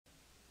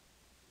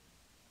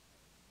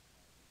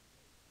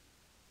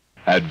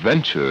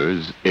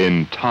Adventures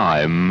in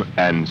time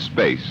and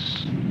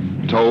space,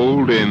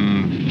 told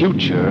in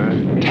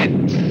future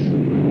tense.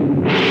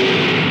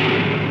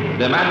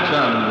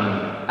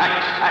 Dimension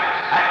X.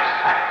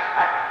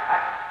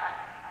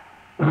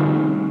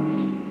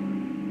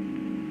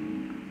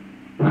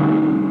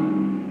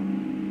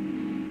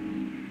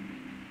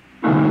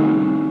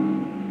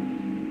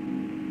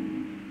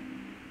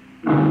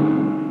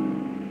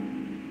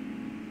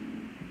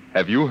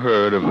 Have you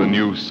heard of the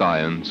new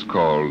science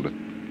called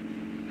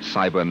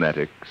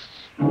cybernetics?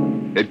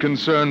 It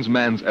concerns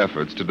man's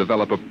efforts to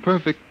develop a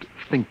perfect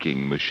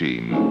thinking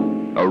machine,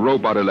 a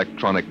robot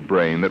electronic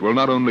brain that will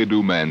not only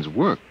do man's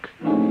work,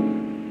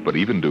 but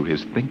even do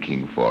his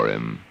thinking for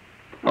him.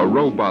 A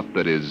robot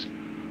that is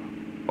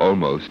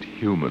almost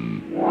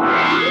human.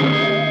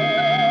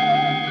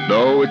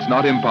 No, it's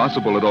not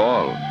impossible at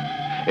all.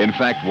 In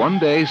fact, one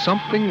day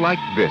something like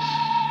this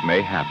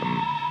may happen.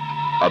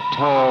 A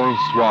tall,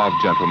 suave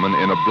gentleman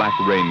in a black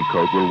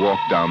raincoat will walk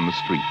down the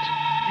street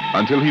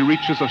until he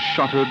reaches a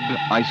shuttered,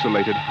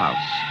 isolated house.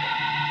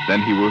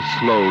 Then he will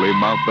slowly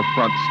mount the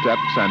front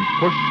steps and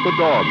push the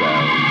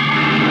doorbell.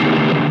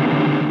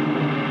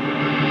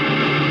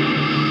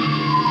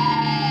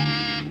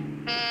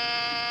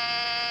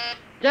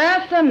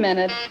 Just a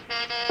minute.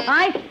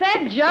 I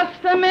said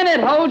just a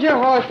minute. Hold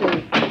your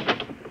horses.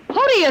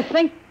 Who do you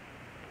think?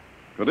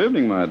 Good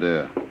evening, my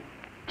dear.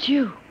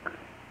 Duke.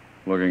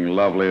 Looking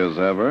lovely as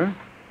ever.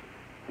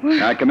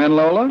 Can I come in,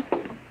 Lola?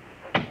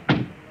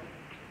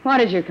 Why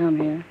did you come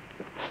here?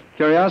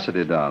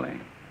 Curiosity,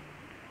 darling.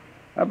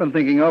 I've been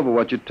thinking over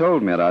what you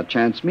told me at our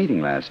chance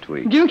meeting last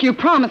week. Duke, you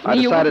promised me I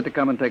decided to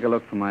come and take a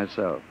look for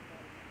myself.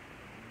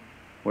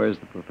 Where's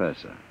the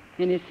professor?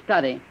 In his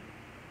study.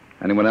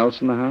 Anyone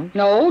else in the house?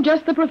 No,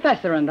 just the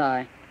professor and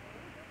I.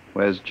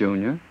 Where's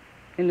Junior?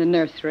 In the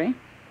nursery.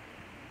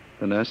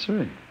 The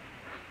nursery?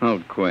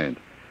 Oh, quaint.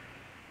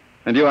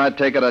 And you, I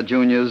take it, are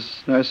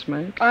Junior's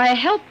nursemaid? I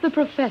helped the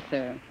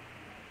professor.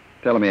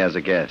 Tell him he has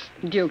a guest.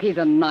 Duke, he's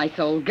a nice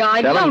old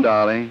guy. Tell him,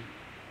 darling.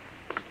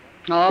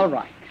 All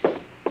right.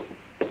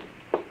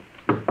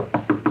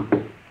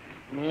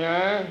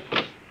 Yes?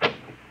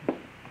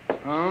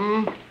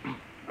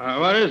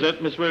 What is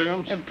it, Miss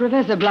Williams?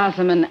 Professor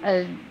Blossoman,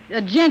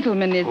 a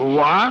gentleman is...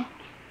 What?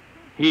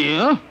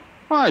 Here?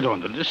 I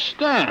don't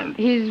understand.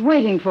 He's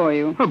waiting for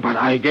you. But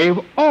I gave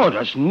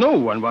orders. No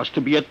one was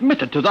to be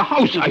admitted to the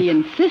house. He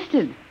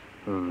insisted.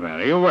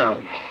 Very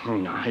well.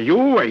 Now, you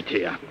wait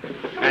here,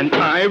 and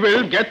I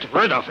will get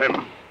rid of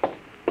him.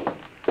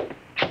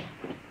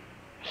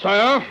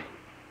 Sir,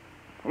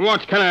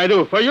 what can I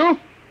do for you?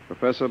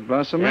 Professor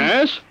Blossoman?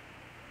 Yes?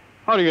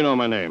 How do you know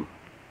my name?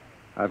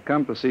 I've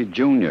come to see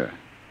Junior.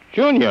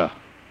 Junior?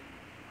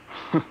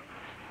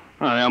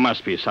 Well, there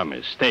must be some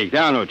mistake.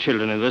 There are no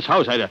children in this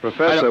house.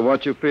 Professor,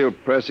 what you feel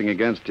pressing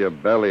against your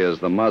belly is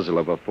the muzzle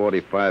of a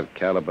 .45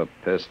 caliber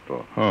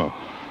pistol. Oh.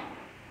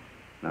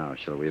 Now,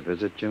 shall we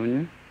visit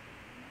Junior?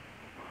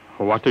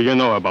 What do you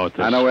know about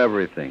this? I know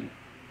everything.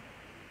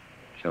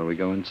 Shall we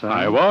go inside?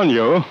 I warn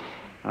you.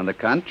 On the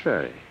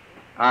contrary,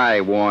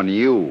 I warn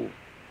you.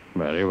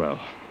 Very well.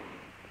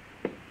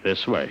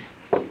 This way.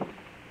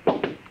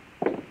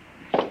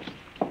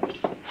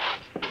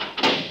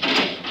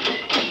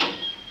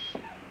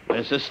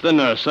 This is the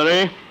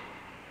nursery.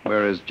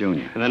 Where is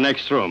Junior? In the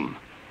next room.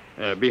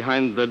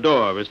 Behind the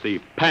door is the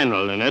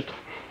panel in it.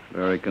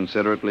 Very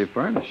considerately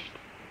furnished.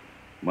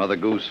 Mother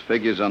Goose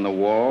figures on the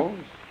walls.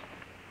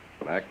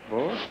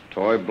 Blackboard,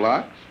 toy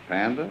blocks,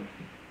 panda,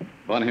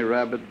 bunny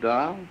rabbit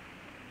doll.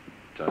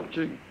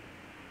 Touching.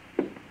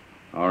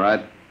 All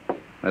right.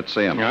 Let's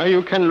see him. Now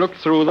you can look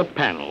through the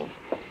panel.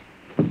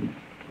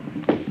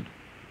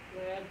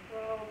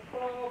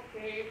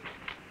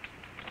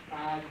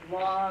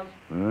 Well.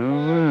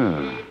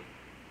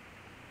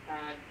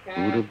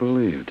 Who'd have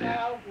believed it?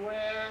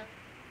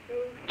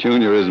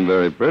 Junior isn't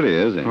very pretty,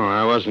 is he? Oh,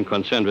 I wasn't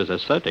concerned with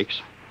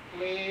aesthetics.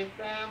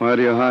 Why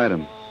do you hide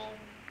him?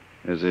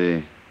 Is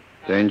he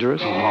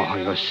dangerous? Oh,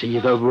 you see,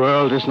 the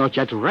world is not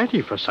yet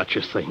ready for such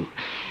a thing.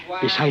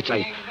 Besides,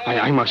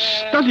 I must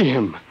study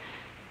him.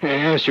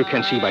 As you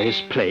can see by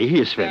his play, he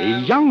is very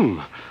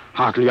young,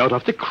 hardly out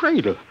of the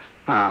cradle.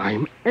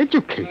 I'm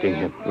educating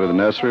him. With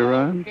nursery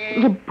rhymes?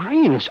 The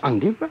brain is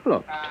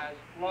undeveloped.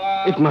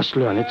 It must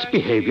learn its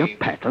behavior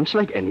patterns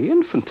like any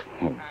infant.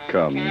 Oh,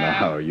 come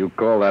now. You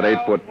call that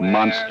 8-foot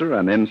monster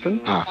an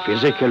infant?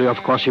 Physically, of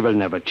course, he will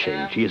never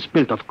change. He is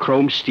built of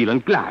chrome, steel,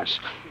 and glass.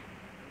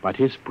 But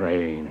his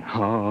brain,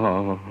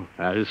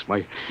 that is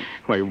my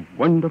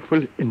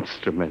wonderful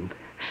instrument.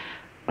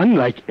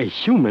 Unlike a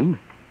human,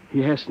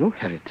 he has no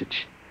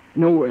heritage,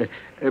 no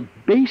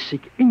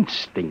basic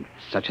instincts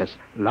such as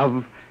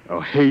love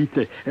or hate.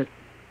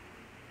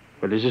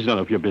 Well, this is none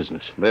of your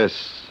business.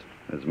 This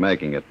is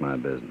making it my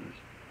business.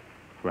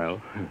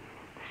 Well,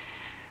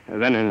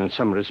 then in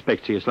some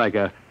respects he is like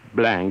a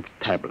blank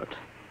tablet.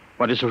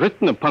 What is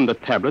written upon the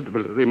tablet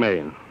will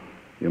remain.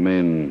 You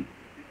mean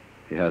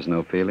he has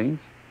no feelings?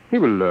 He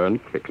will learn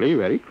quickly,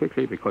 very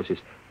quickly, because his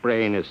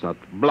brain is not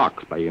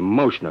blocked by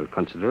emotional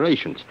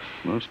considerations.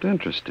 Most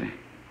interesting.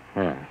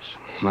 Yes.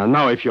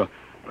 Now, if your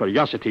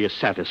curiosity is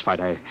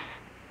satisfied,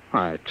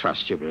 I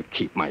trust you will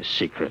keep my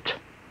secret.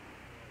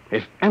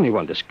 If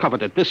anyone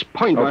discovered at this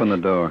point... Open the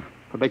door.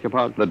 I beg your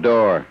pardon? The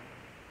door.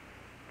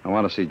 I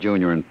want to see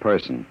Junior in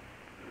person.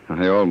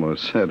 I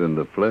almost said in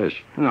the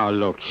flesh. Now,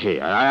 look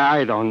here.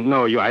 I don't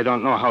know you. I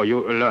don't know how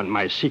you learned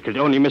my secret.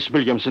 Only Miss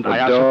Williams and The I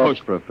are door,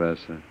 supposed...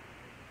 Professor.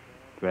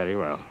 Very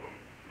well.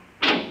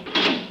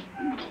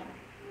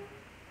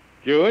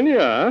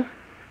 Junior,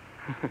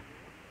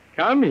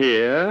 come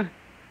here.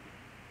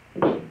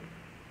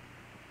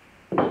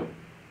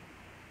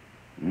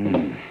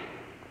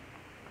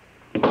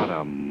 What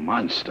a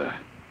monster.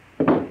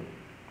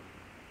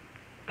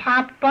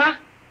 Papa?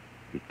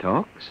 He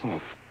talks?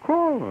 Of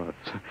course.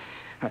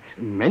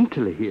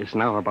 Mentally, he is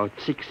now about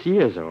 6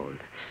 years old.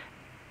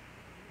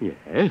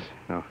 Yes.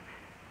 Now,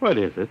 what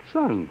is it,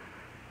 son?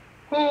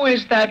 Who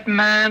is that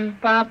man,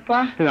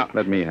 Papa? Now,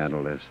 Let me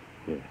handle this.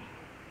 Yes.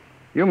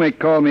 You may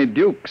call me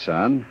Duke,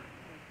 son.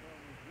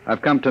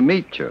 I've come to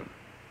meet you.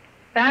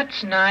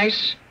 That's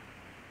nice.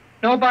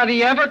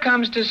 Nobody ever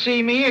comes to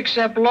see me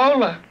except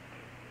Lola.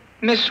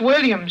 Miss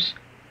Williams.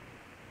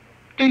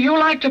 Do you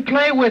like to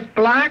play with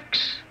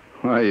blacks?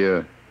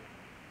 Why,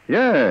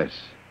 yes.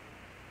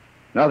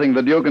 Nothing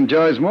the Duke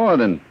enjoys more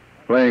than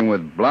playing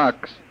with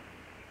blocks.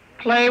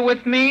 Play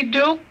with me,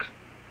 Duke?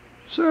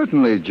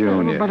 Certainly,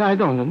 Junior. But I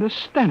don't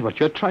understand what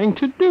you're trying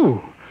to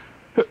do.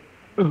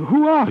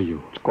 Who are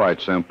you? It's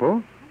quite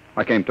simple.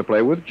 I came to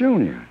play with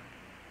Junior.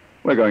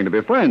 We're going to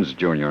be friends,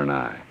 Junior and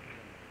I.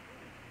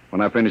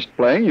 When I've finished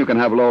playing, you can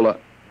have Lola...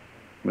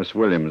 Miss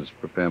Williams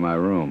prepare my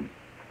room.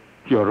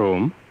 Your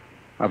room?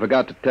 I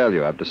forgot to tell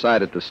you, I've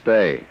decided to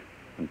stay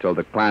until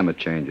the climate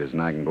changes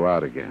and I can go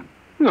out again.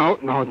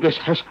 No, this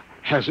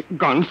has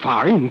gone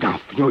far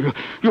enough.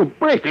 You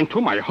break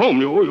into my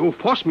home. You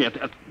force me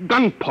at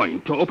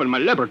gunpoint to open my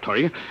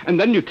laboratory, and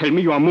then you tell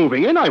me you are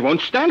moving in. I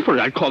won't stand for it.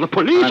 I'll call the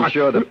police. I'm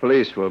sure the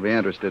police will be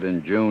interested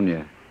in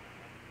Junior.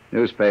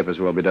 Newspapers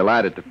will be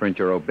delighted to print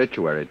your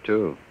obituary,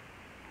 too.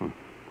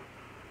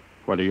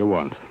 What do you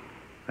want?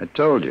 I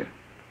told you.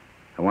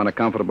 I want a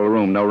comfortable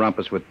room, no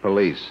rumpus with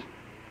police.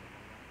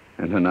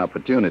 And an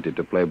opportunity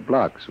to play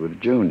blocks with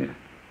Junior.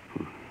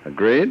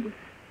 Agreed?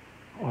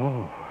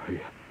 Oh,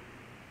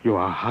 you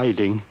are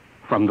hiding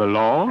from the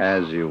law?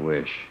 As you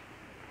wish.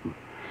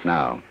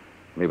 Now,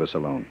 leave us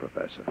alone,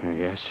 Professor.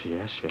 Yes,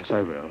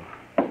 I will.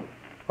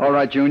 All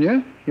right,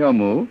 Junior, your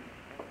move.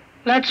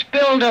 Let's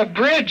build a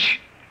bridge.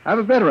 I have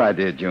a better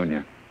idea,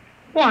 Junior.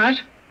 What?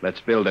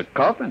 Let's build a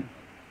coffin.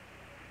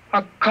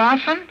 A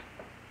coffin?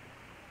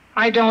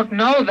 I don't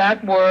know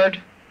that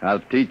word. I'll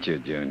teach you,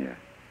 Junior.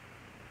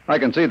 I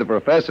can see the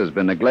professor's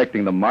been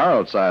neglecting the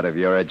moral side of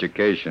your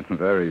education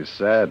very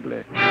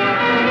sadly.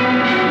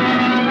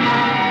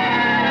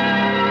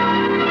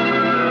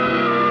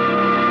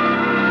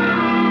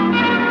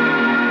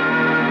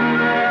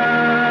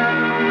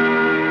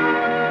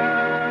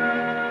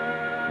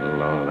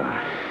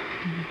 Lola.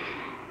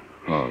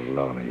 Oh,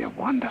 Lola, you're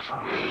wonderful.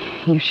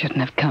 You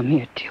shouldn't have come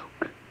here,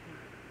 Duke.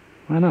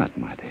 Why not,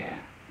 my dear?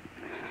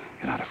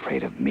 You're not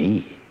afraid of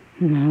me.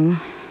 No.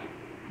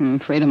 I'm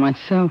afraid of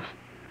myself.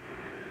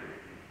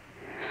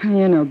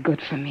 You're no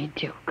good for me,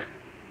 Duke.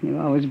 You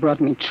always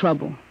brought me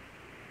trouble.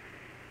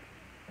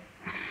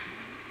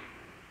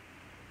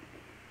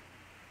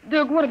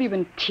 Duke, what have you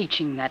been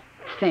teaching that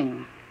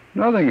thing?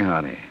 Nothing,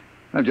 honey.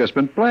 I've just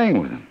been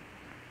playing with him.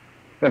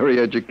 Very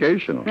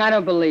educational. I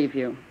don't believe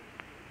you.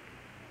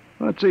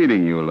 What's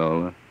eating you,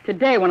 Lola?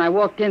 Today, when I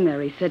walked in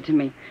there, he said to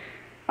me,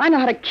 I know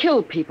how to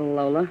kill people,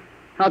 Lola.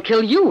 I'll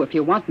kill you if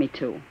you want me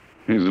to.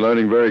 He's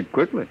learning very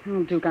quickly.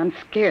 Oh, Duke, I'm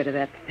scared of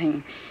that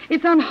thing.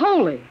 It's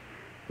unholy.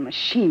 A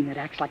machine that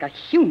acts like a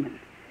human.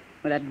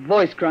 With that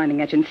voice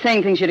grinding at you and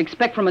saying things you'd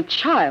expect from a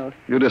child.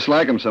 You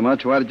dislike him so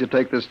much, why did you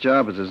take this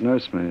job as his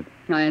nursemaid?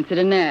 I answered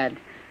an ad.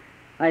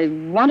 I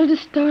wanted to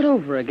start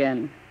over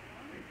again.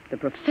 The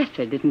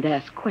professor didn't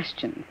ask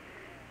questions.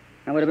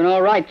 I would have been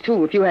all right,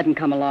 too, if you hadn't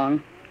come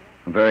along.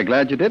 I'm very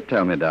glad you did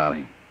tell me,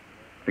 darling.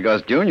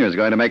 Because Junior is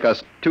going to make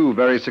us two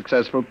very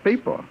successful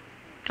people.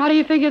 How do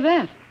you figure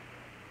that?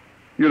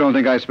 You don't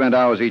think I spend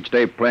hours each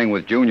day playing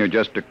with Junior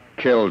just to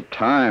kill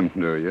time,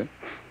 do you?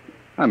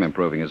 I'm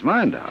improving his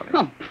mind, darling.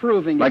 I'm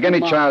proving Like his any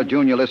mind. child,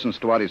 Junior listens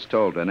to what he's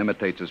told and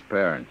imitates his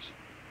parents.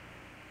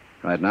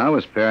 Right now,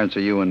 his parents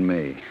are you and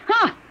me.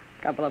 Ha!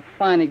 Couple of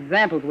fine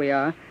examples we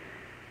are.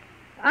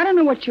 I don't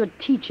know what you're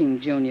teaching,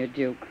 Junior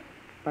Duke,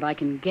 but I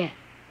can guess.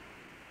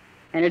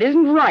 And it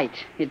isn't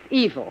right. It's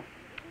evil.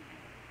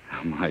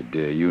 Oh, my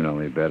dear, you know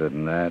me better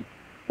than that.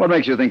 What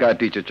makes you think I'd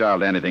teach a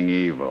child anything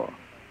evil?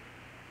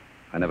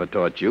 I never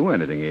taught you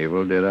anything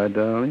evil, did I,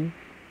 darling?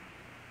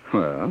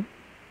 Well,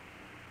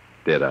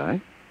 did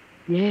I?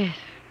 Yes.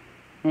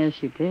 Yes,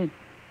 you did.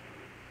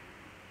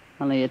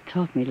 Only you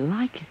taught me to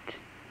like it.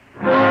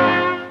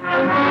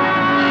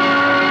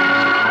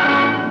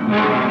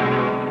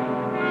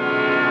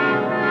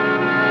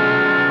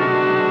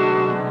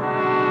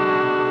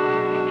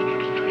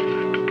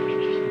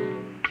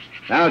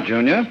 Now,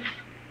 Junior,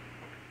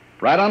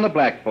 right on the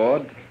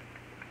blackboard,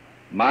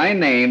 My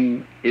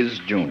name is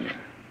Junior.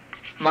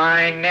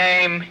 My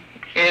name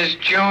is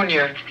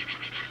Junior.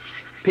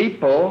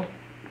 People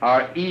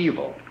are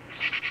evil.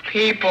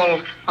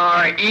 People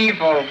are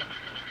evil.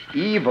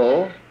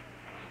 Evil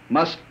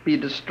must be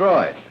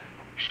destroyed.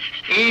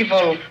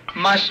 Evil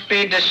must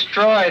be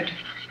destroyed.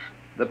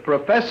 The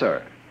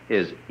professor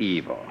is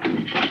evil.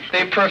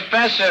 The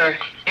professor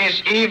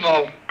is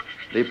evil.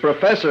 The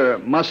professor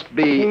must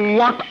be...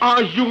 What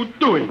are you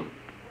doing?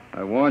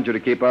 I warned you to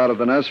keep out of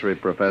the nursery,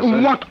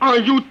 Professor. What are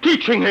you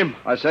teaching him?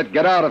 I said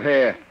get out of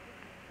here.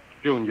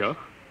 Junior,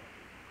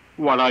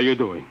 what are you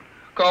doing?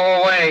 Go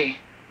away.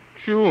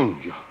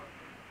 Junior,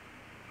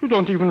 you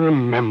don't even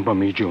remember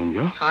me,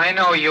 Junior. I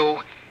know you.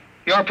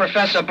 You're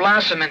Professor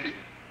Blossoming.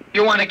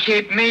 You want to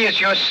keep me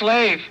as your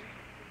slave.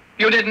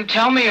 You didn't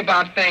tell me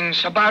about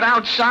things, about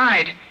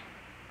outside.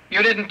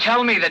 You didn't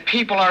tell me that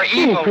people are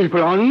evil. Oh,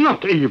 people are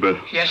not evil.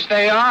 Yes,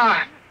 they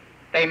are.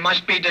 They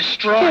must be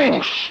destroyed.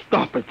 Oh,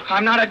 stop it.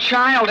 I'm not a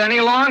child any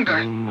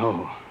longer.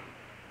 No,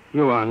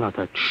 you are not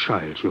a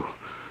child.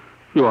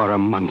 You are a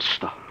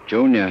monster.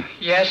 Junior,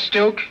 Yes,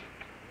 Duke?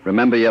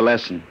 remember your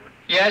lesson.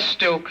 Yes,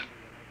 Duke.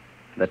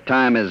 The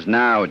time is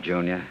now,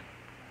 Junior.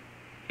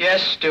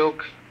 Yes,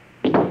 Duke.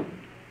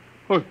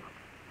 Oh,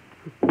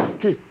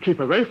 keep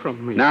away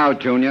from me. Now,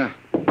 Junior.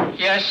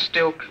 Yes,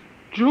 Duke.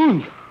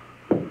 Junior.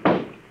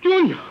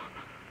 Junior.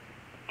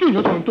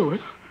 Junior, don't do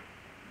it.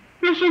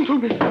 Listen to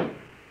me.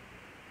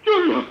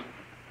 Junior,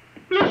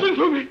 listen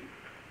to me.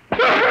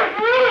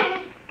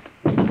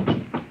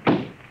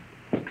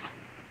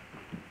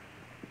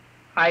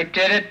 I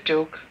did it,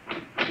 Duke.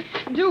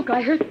 Duke,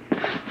 I heard...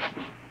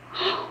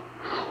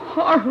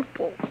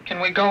 Horrible.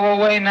 Can we go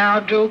away now,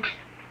 Duke?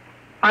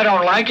 I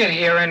don't like it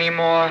here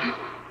anymore.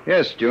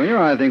 Yes, Junior,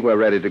 I think we're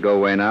ready to go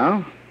away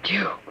now.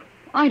 Duke,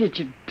 why did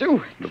you do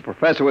it? The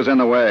professor was in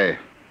the way.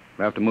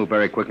 We have to move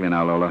very quickly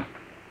now, Lola.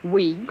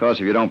 We? Of course,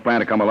 if you don't plan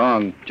to come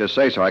along, just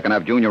say so. I can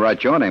have Junior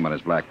write your name on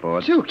his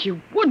blackboard. Duke,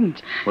 you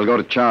wouldn't. We'll go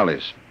to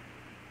Charlie's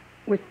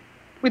With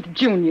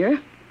Junior.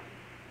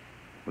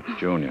 with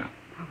Junior.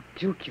 Oh,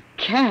 Duke, you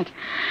can't.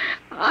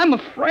 I'm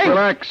afraid.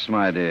 Relax,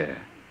 my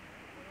dear.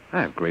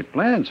 I have great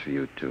plans for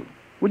you two.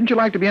 Wouldn't you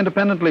like to be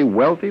independently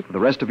wealthy for the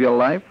rest of your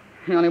life?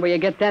 The only way you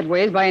get that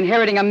way is by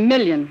inheriting $1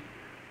 million.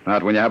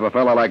 Not when you have a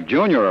fellow like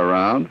Junior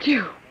around.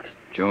 Duke.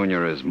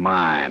 Junior is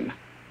mine.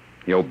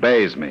 He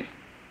obeys me.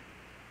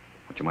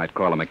 What you might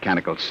call a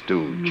mechanical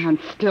stooge. I'm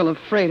still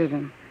afraid of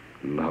him.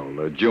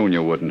 Lola,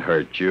 Junior wouldn't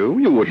hurt you.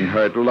 You wouldn't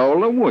hurt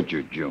Lola, would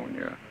you,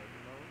 Junior?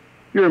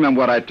 You remember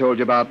what I told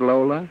you about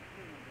Lola?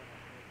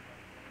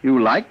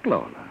 You like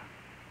Lola,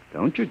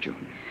 don't you,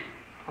 Junior?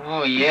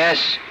 Oh,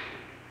 yes.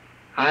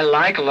 I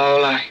like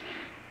Lola.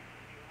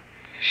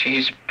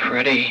 She's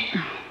pretty.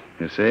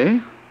 You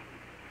see?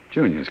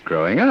 Junior's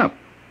growing up.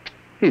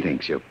 He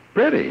thinks you're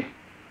pretty.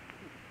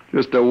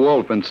 Just a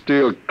wolf in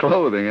steel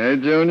clothing, eh,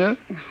 Junior?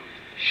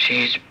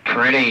 She's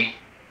pretty.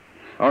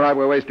 All right,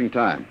 we're wasting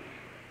time.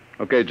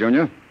 Okay,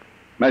 Junior.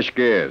 Mesh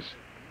gears.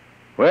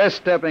 We're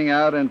stepping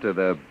out into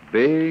the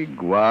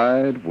big,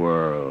 wide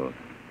world.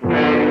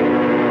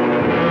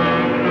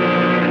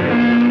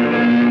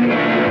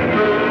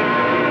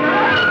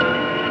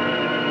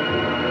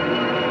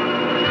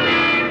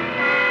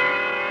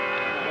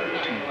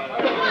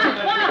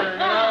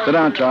 Sit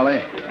down,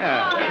 Charlie.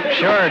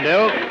 Sure,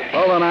 Duke.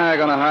 Lola and I are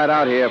going to hide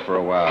out here for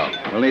a while.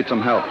 We'll need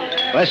some help.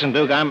 Listen,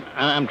 Duke,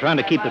 I'm trying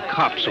to keep the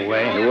cops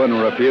away. You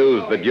wouldn't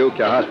refuse the Duke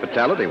your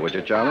hospitality, would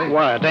you, Charlie?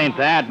 What? Ain't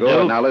that, Good.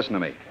 Duke? Now listen to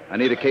me. I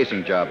need a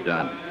casing job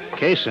done.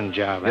 Casing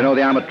job. You know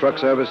the Armored Truck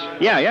Service?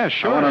 Yeah,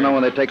 sure. I want to know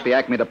when they take the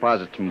Acme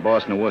deposits from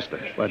Boston to Worcester.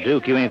 Well,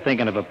 Duke, you ain't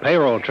thinking of a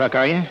payroll truck,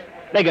 are you?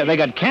 They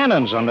got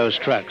cannons on those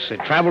trucks. They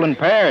travel in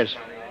pairs.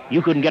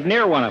 You couldn't get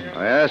near one of them.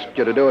 I asked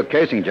you to do a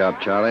casing job,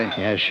 Charlie.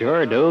 Yeah,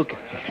 sure, Duke.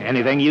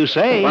 Anything you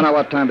say. Find out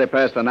what time they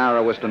pass the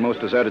narrowest and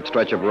most deserted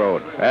stretch of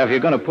road. If you're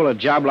going to pull a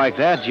job like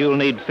that, you'll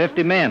need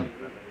 50 men.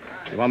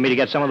 You want me to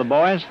get some of the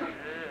boys?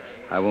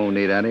 I won't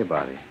need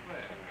anybody.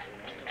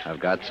 I've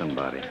got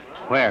somebody.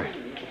 Where?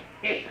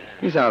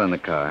 He's out in the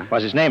car.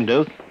 What's his name,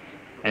 Duke?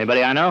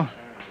 Anybody I know?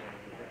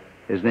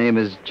 His name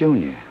is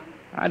Junior.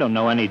 I don't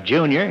know any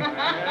Junior.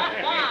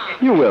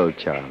 You will,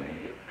 Charlie.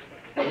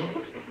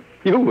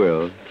 You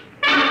will.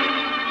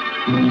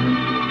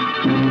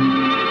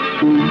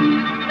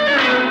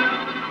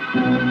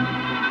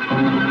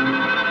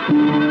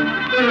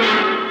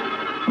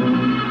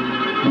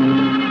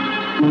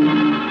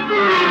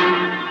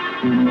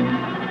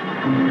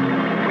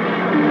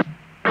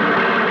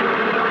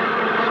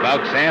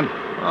 Smoke, Sam?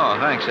 Oh,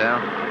 thanks, Al.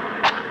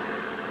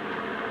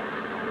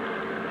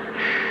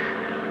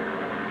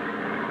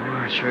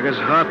 Boy, it sure gets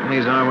hot in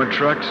these armored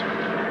trucks.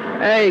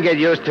 Hey, you get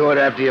used to it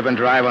after you've been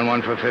driving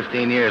one for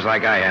 15 years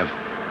like I have.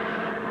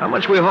 How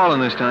much we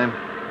hauling this time?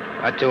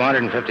 About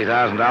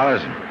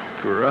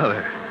 $250,000.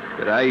 Brother,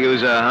 could I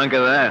use a hunk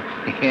of that?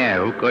 Yeah,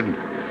 who couldn't?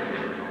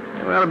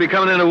 We ought to be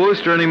coming into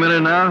Worcester any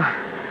minute now.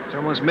 It's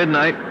almost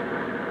midnight.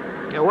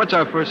 Yeah, what's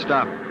our first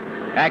stop?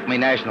 Acme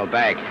National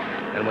Bank.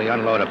 Then we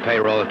unload a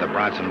payroll at the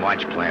Bronson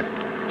Watch plant.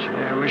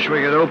 I wish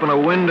we could open a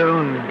window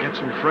and get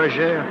some fresh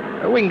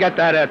air. We can get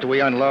that after we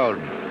unload.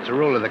 It's a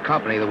rule of the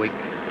company that we...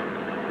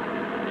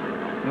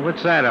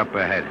 What's that up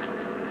ahead?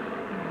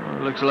 Well,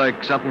 it looks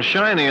like something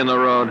shiny in the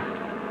road.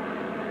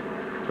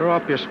 Throw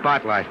up your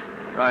spotlight.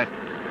 Right.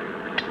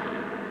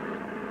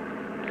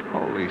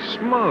 Holy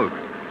smoke.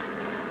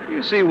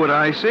 You see what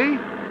I see?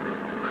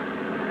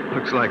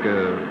 Looks like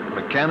a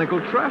mechanical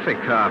traffic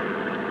cop.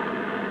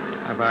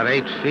 About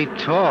 8 feet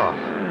tall.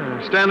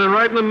 Yeah, standing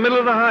right in the middle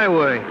of the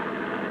highway.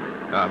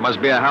 It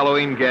must be a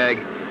Halloween gag.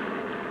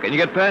 Can you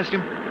get past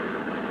him?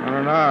 I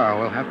don't know.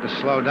 We'll have to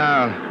slow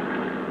down.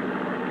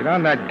 Get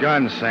on that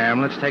gun,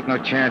 Sam. Let's take no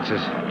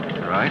chances.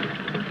 Right.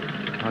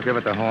 I'll give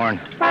it the horn.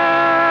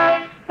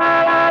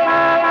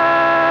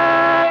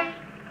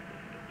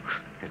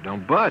 It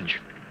don't budge.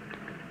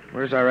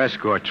 Where's our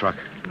escort truck?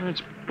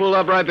 It's pulled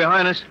up right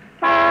behind us.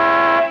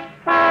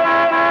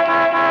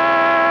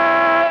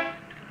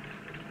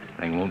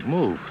 Thing won't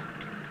move.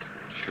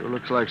 Sure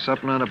looks like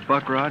something out of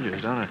Buck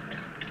Rogers, doesn't it?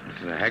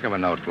 This is a heck of a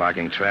note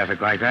blocking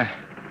traffic like that.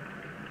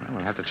 Well,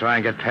 we'll have to try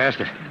and get past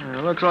it.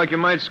 It looks like you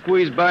might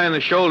squeeze by in the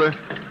shoulder.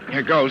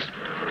 Here goes.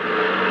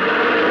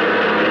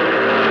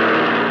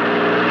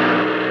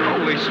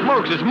 Holy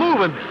smokes, it's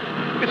moving.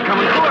 It's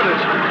coming toward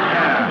us.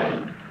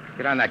 Yeah.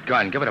 Get on that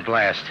gun. Give it a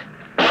blast.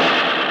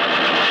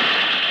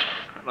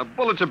 The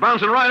bullets are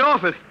bouncing right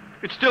off it.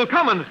 It's still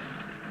coming.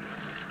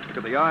 Look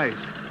at the eyes.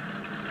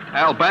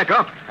 Al, back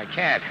up. I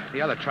can't.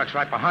 The other truck's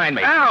right behind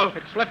me. Al!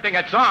 It's lifting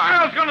its arm.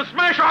 Al's gonna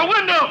smash our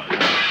window!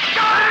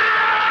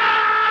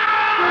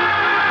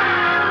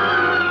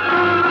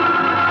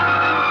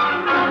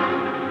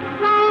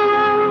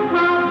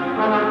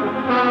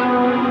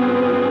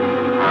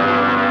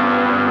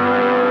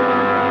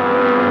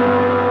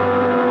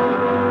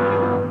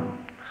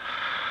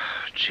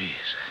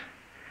 Jeez.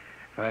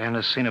 If I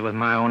hadn't seen it with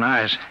my own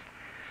eyes.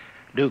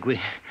 Duke, we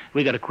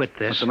gotta quit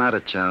this. What's the matter,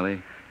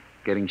 Charlie?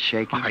 Getting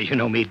shaky? Oh, you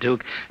know me,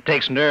 Duke.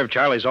 Takes nerve.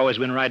 Charlie's always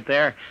been right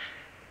there.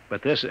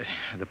 But this,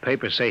 the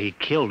papers say he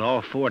killed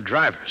all 4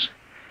 drivers.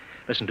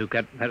 Listen, Duke,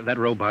 that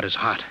robot is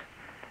hot.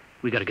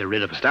 We got to get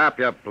rid of it. Stop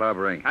your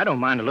blubbering. I don't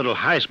mind a little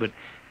heist, but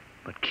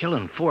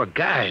killing 4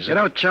 guys... You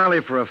know,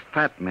 Charlie, for a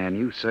fat man,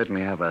 you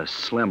certainly have a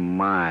slim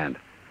mind.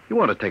 You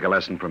want to take a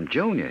lesson from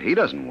Junior. He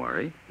doesn't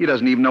worry. He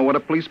doesn't even know what a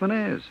policeman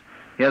is.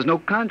 He has no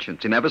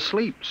conscience. He never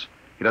sleeps.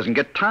 He doesn't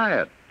get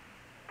tired.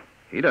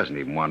 He doesn't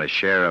even want a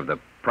share of the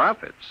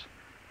profits.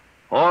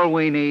 All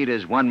we need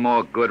is one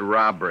more good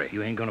robbery.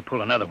 You ain't going to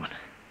pull another one.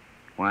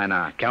 Why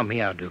not? Count me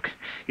out, Duke.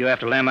 You have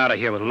to lam out of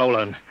here with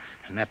Lola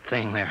and that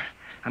thing there.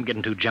 I'm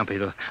getting too jumpy.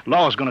 The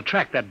law's going to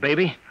track that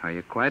baby. Are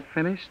you quite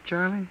finished,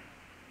 Charlie?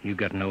 You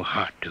got no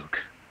heart, Duke.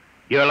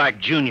 You're like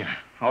Junior,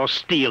 all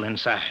steel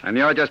inside. And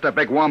you're just a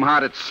big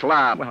warm-hearted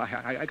slob. Well,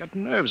 I got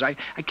nerves. I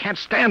can't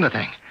stand the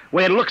thing. The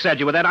way it looks at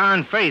you with that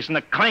iron face and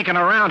the clanking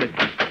around it.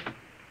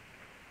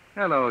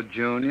 Hello,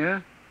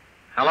 Junior.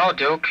 Hello,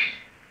 Duke.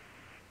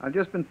 I've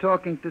just been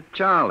talking to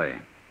Charlie.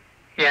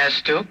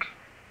 Yes, Duke?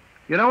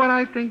 You know what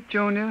I think,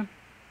 Junior?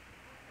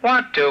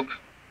 What, Duke?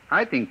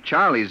 I think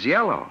Charlie's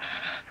yellow.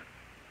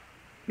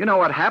 You know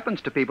what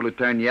happens to people who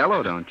turn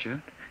yellow, don't you?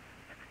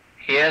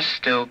 Yes,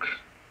 Duke.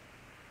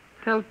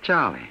 Tell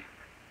Charlie.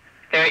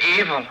 They're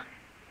evil.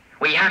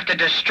 We have to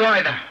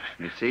destroy them.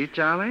 You see,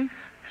 Charlie?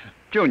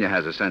 Junior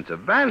has a sense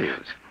of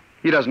values.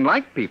 He doesn't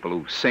like people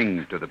who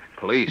sing to the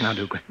police. Now,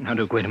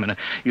 Duke, wait a minute.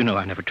 You know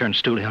I never turned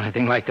stoolie or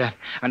anything like that.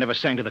 I never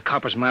sang to the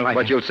coppers in my life.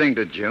 But you'll sing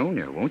to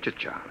Junior, won't you,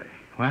 Charlie?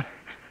 What?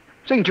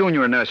 Sing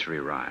Junior a nursery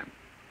rhyme.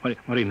 What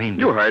do you mean,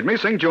 Duke? You heard me.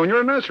 Sing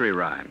Junior a nursery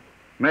rhyme.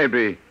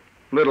 Maybe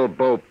Little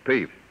Bo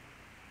Peep.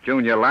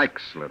 Junior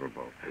likes Little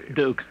Bo Peep.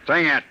 Duke.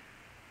 Sing it.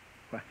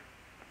 What?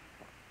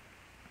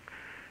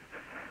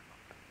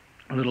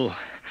 Little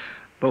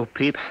Bo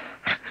Peep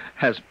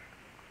has...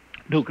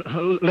 Duke,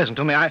 listen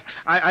to me. I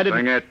didn't...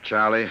 Sing it,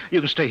 Charlie. You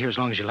can stay here as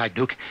long as you like,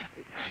 Duke.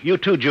 You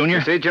too, Junior.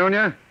 You see,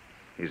 Junior?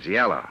 He's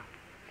yellow.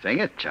 Sing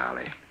it,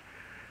 Charlie.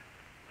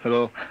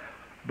 Little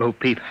Bo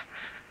Peep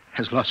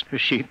has lost her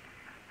sheep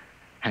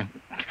and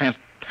can't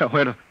tell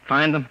where to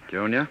find them.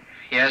 Junior?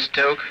 Yes,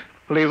 Duke?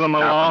 Leave them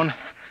alone,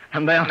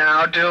 and they'll...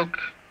 Now, Duke?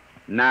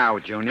 Now,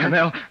 Junior. And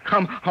they'll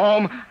come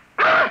home.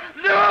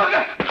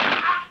 Duke!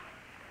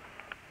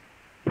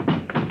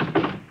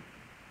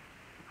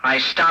 I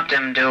stopped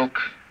him, Duke.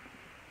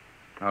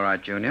 All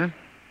right, Junior.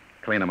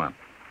 Clean him up.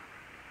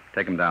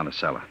 Take him down the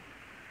cellar.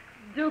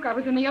 Duke, I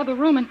was in the other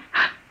room and...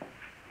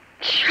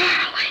 Charlie!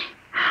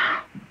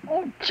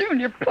 Oh,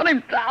 Junior, put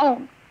him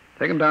down.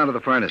 Take him down to the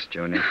furnace,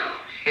 Junior.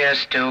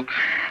 Yes, Duke.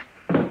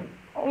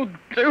 Oh,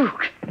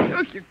 Duke.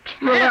 Duke, you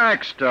can't.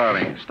 Relax,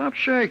 darling. Stop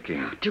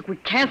shaking. Duke, we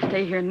can't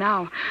stay here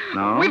now.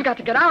 No? We've got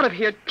to get out of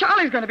here.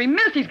 Charlie's going to be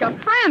missed. He's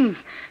got friends.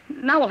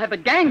 Now we'll have the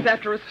gangs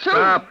after us, too.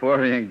 Stop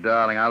worrying,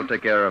 darling. I'll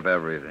take care of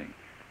everything.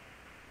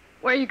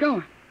 Where are you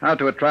going? Out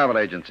to a travel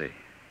agency.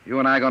 You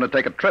and I are going to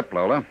take a trip,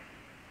 Lola.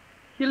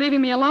 You leaving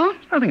me alone?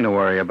 Nothing to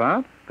worry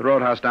about. The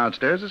roadhouse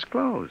downstairs is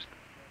closed.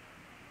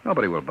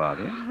 Nobody will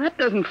bother you. Oh, that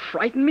doesn't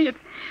frighten me.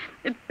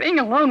 It's being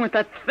alone with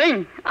that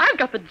thing. I've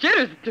got the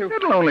jitters, Duke.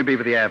 It'll only be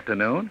for the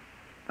afternoon.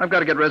 I've got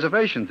to get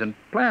reservations and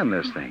plan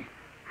this thing.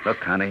 Look,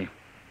 honey,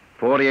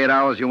 48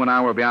 hours, you and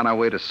I will be on our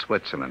way to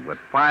Switzerland with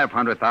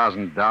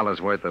 $500,000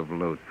 worth of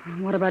loot.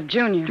 What about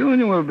Junior?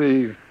 Junior will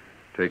be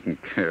taken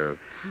care of.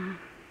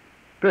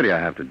 Pity I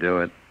have to do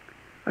it.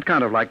 I'd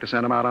kind of like to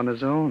send him out on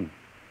his own.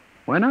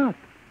 Why not?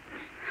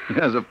 He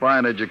has a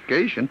fine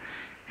education.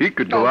 He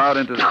could go out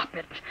into... Stop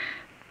it.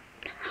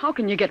 How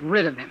can you get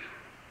rid of him?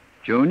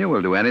 Junior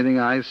will do anything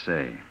I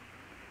say.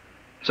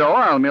 So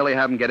I'll merely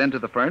have him get into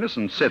the furnace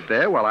and sit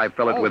there while I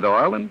fill it with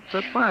oil and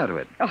set fire to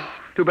it. Oh.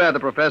 Too bad the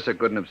professor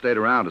couldn't have stayed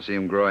around to see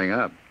him growing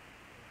up.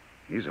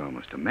 He's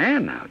almost a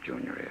man now,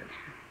 Junior is.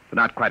 But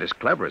not quite as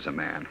clever as a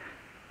man.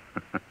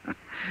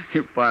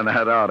 You'll find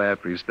that out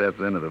after he steps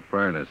into the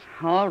furnace.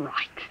 All right.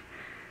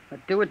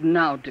 But do it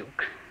now,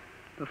 Duke,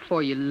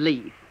 before you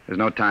leave. There's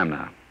no time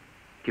now.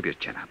 Keep your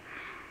chin up.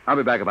 I'll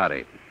be back about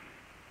 8.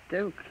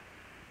 Duke,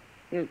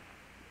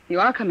 you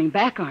are coming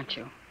back, aren't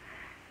you?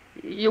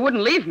 You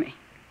wouldn't leave me.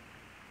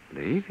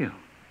 Leave you?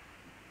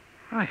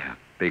 I have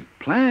big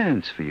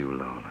plans for you,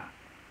 Lola.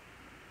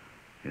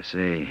 You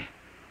see,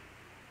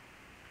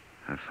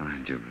 I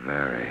find you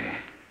very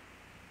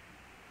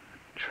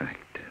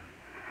attractive.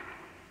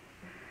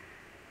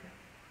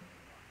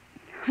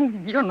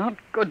 You're not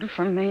good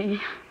for me.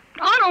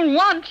 I don't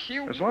want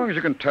you. As long as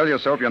you can tell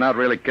yourself you're not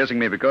really kissing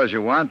me because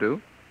you want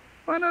to,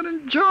 why not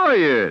enjoy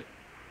it?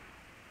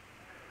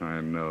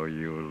 I know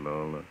you,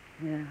 Lola.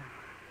 Yeah.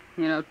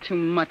 You know too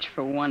much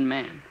for one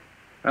man.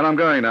 Well, I'm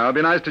going now.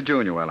 Be nice to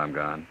Junior while I'm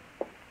gone.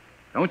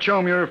 Don't show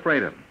him you're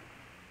afraid of him.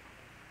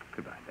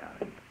 Goodbye,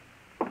 darling.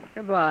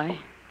 Goodbye,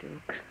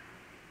 Duke.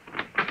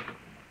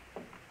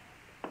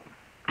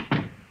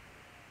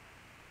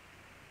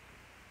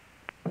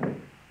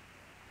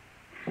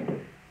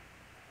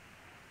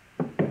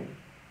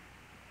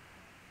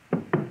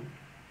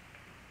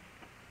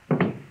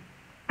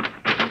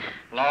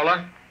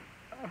 Lola?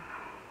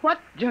 What,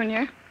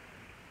 Junior?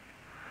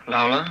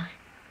 Lola?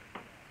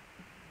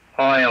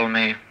 Oil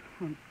me.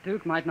 Well,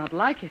 Duke might not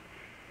like it.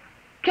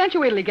 Can't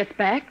you wait till he gets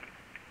back?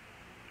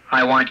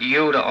 I want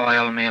you to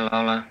oil me,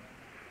 Lola.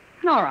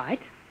 All right.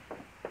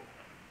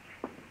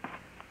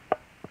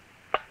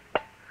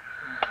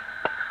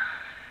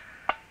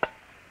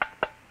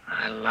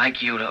 I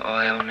like you to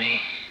oil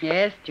me.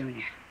 Yes,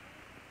 Junior.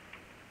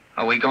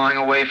 Are we going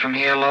away from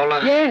here,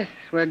 Lola? Yes,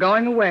 we're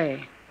going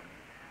away.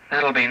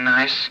 That'll be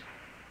nice.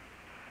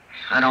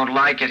 I don't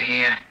like it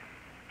here.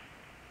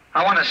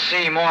 I want to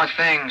see more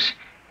things.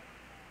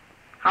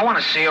 I want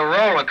to see a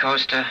roller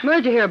coaster.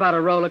 Where'd you hear about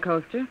a roller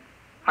coaster?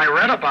 I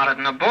read about it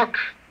in a book.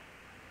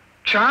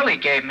 Charlie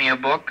gave me a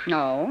book.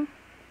 No.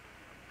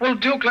 Will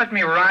Duke let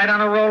me ride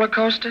on a roller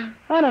coaster?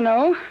 I don't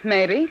know.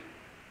 Maybe.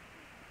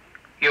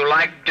 You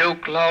like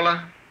Duke,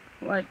 Lola?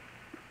 Why,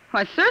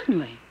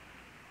 certainly.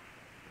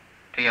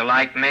 Do you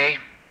like me?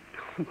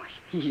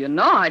 You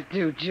know I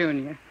do,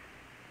 Junior.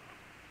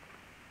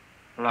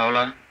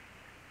 Lola,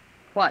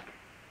 What?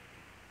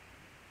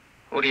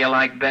 who do you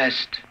like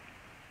best?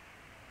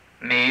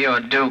 Me or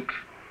Duke?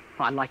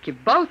 I like you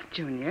both,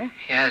 Junior.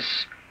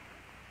 Yes.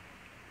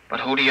 But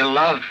who do you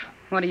love?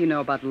 What do you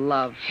know about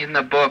love? In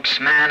the books,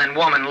 man and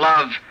woman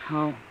love.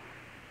 Oh,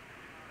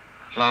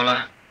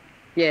 Lola,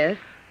 yes.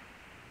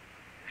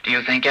 do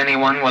you think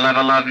anyone will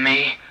ever love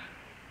me?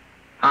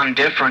 I'm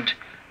different.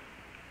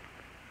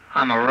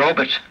 I'm a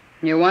robot.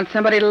 You want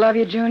somebody to love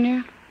you,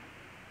 Junior?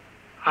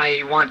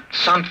 I want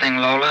something,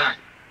 Lola.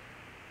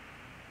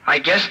 I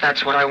guess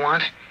that's what I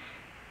want.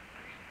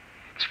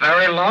 It's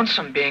very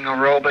lonesome being a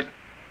robot.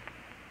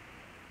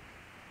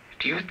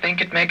 Do you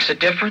think it makes a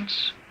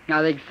difference?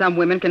 I think some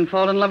women can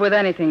fall in love with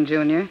anything,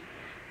 Junior.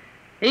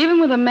 Even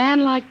with a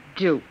man like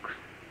Duke.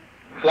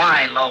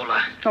 Why,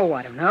 Lola? Oh,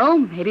 I don't know.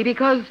 Maybe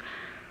because,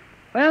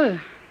 well,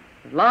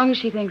 as long as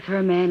she thinks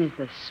her man is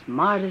the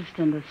smartest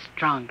and the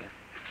strongest.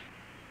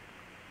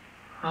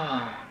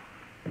 Oh.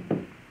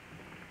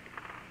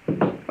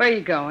 Where are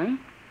you going?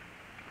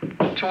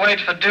 To wait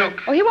for Duke.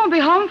 Oh, he won't be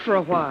home for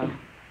a while.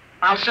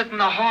 I'll sit in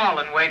the hall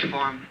and wait for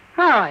him.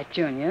 All right,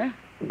 Junior.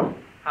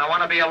 I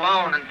want to be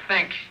alone and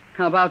think.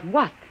 How about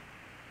what?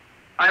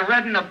 I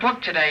read in a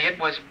book today it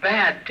was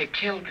bad to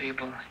kill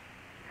people.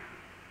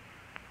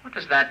 What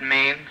does that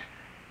mean?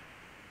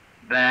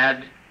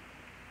 Bad?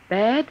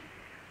 Bad?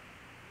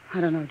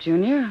 I don't know,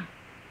 Junior.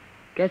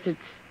 Guess it's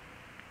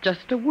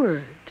just a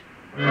word.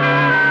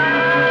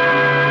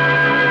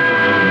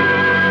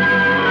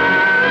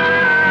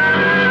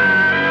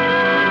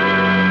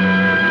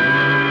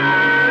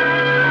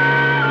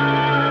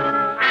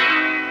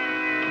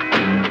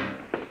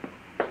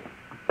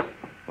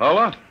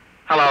 Lola?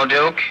 Hello,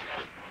 Duke.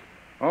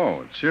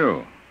 Oh, it's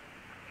you.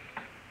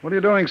 What are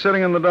you doing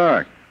sitting in the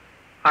dark?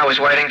 I was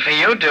waiting for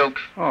you, Duke.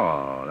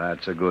 Oh,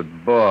 that's a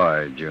good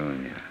boy,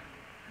 Junior.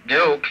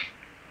 Duke.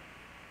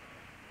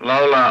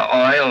 Lola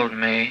oiled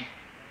me.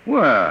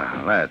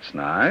 Well, that's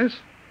nice.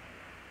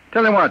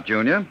 Tell you what,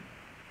 Junior.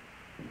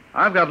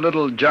 I've got a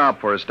little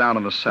job for us down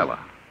in the cellar.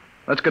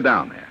 Let's go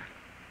down there.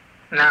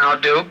 Now,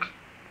 Duke.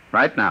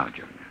 Right now,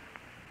 Junior.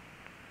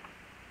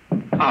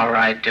 All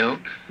right,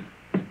 Duke.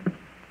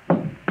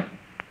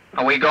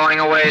 Are we going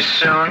away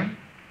soon?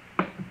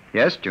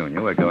 Yes,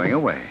 Junior, we're going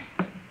away.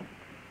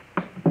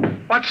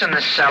 What's in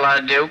the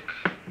cellar, Duke?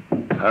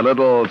 A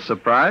little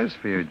surprise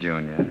for you,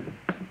 Junior.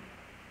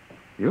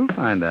 You'll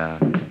find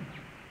out.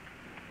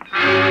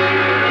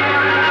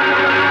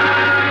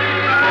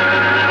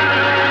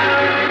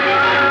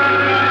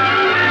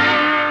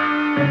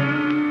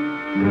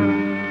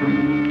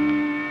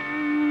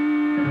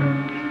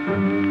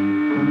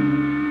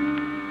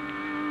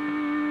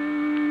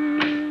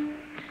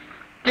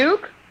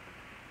 Duke?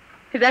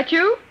 Is that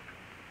you?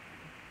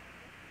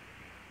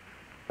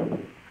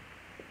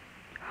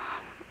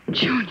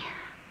 Junior.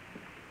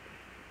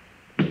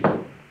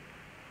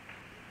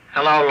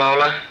 Hello,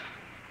 Lola.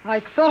 I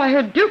thought I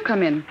heard Duke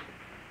come in.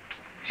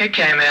 He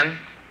came in.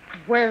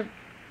 Where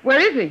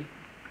is he?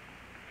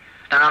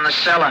 Down in the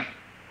cellar.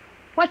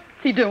 What's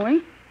he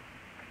doing?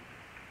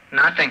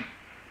 Nothing.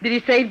 Did he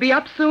say he'd be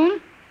up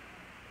soon?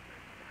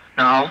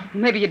 No,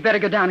 Maybe you'd better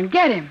go down and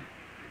get him.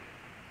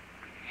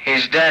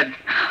 he's dead.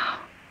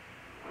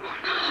 Oh,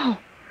 no.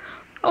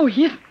 Oh,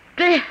 he's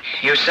dead.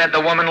 You said the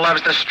woman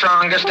loves the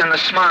strongest and the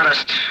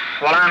smartest.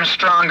 Well, I'm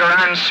stronger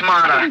and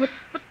smarter.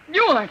 But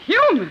you aren't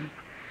human.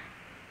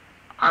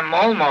 I'm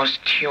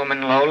almost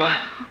human, Lola.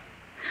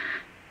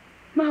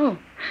 No.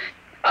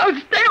 Oh,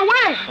 stay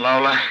away.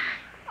 Lola,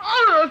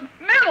 Oh, those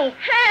metal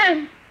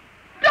hands.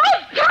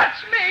 Don't touch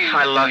me.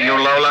 I love you,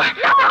 Lola.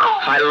 No.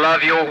 I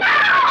love you.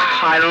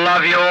 I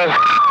love you.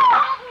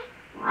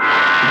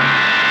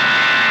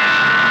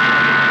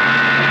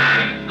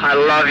 I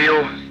love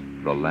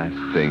you. The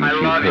last thing I she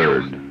love you.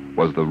 heard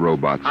was the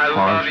robot's I love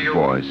harsh you.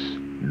 voice,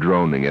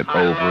 droning it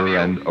I love over you.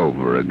 and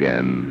over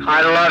again.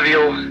 I love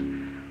you.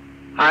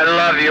 I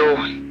love you.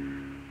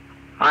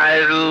 I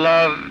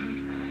love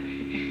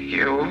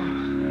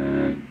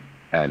you.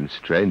 And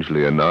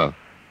strangely enough,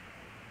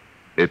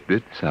 it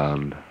did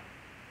sound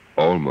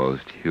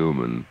almost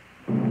human.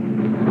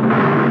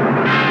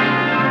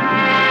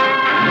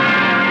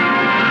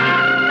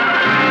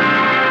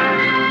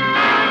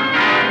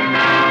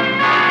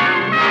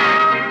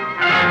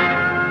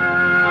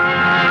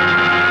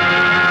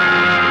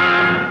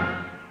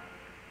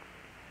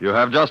 You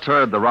have just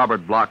heard the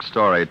Robert Bloch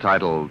story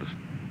titled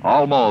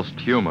Almost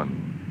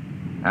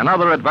Human.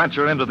 Another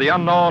adventure into the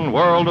unknown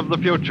world of the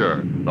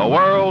future, the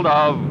world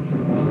of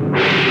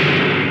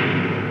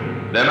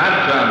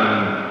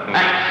Dimension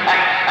X.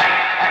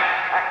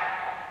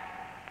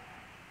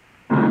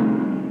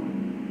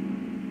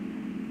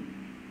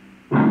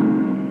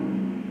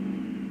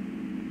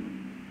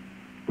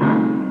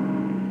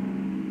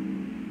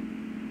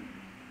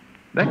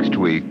 Next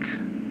week,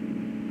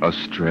 a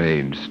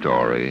strange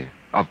story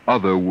of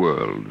other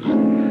worlds.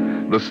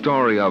 The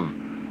story of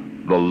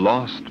the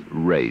lost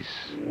race.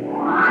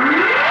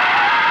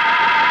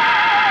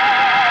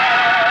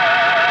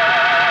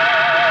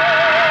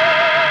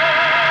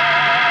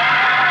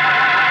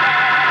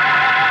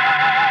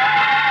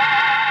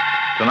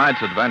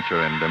 Tonight's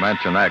adventure in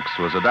Dimension X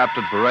was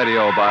adapted for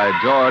radio by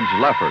George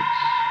Lefferts.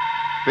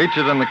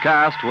 Featured in the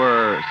cast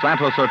were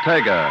Santos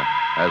Ortega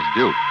as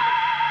Duke,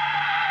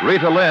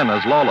 Rita Lynn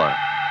as Lola,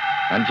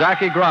 and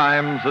Jackie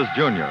Grimes as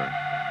Junior.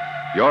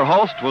 Your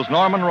host was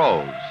Norman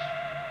Rose.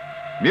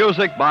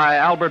 Music by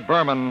Albert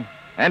Berman,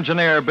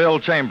 engineer Bill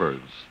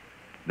Chambers.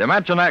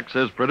 Dimension X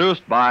is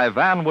produced by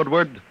Van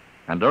Woodward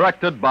and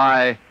directed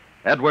by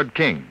Edward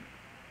King.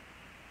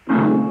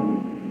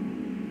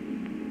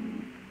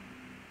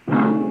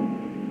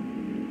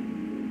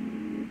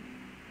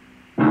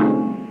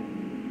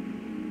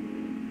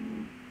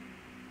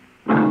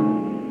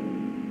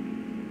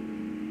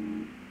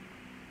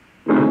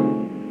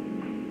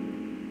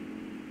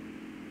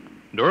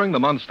 During the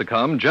months to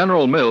come,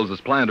 General Mills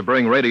has planned to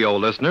bring radio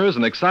listeners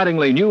an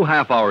excitingly new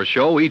half-hour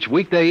show each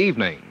weekday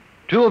evening.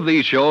 Two of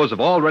these shows have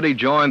already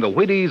joined the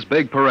Wheaties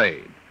Big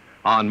Parade.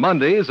 On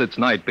Mondays, it's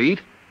Night Beat,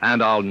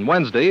 and on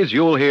Wednesdays,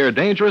 you'll hear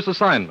Dangerous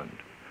Assignment.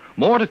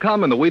 More to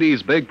come in the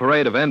Wheaties Big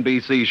Parade of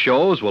NBC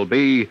shows will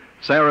be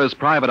Sarah's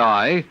Private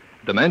Eye,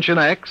 Dimension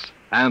X,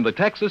 and the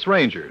Texas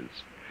Rangers.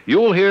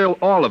 You'll hear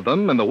all of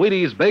them in the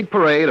Wheaties Big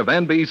Parade of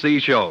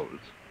NBC shows.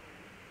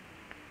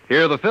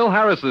 Hear the Phil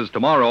Harrises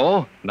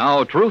tomorrow,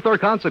 Now Truth or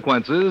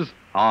Consequences,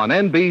 on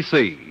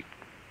NBC.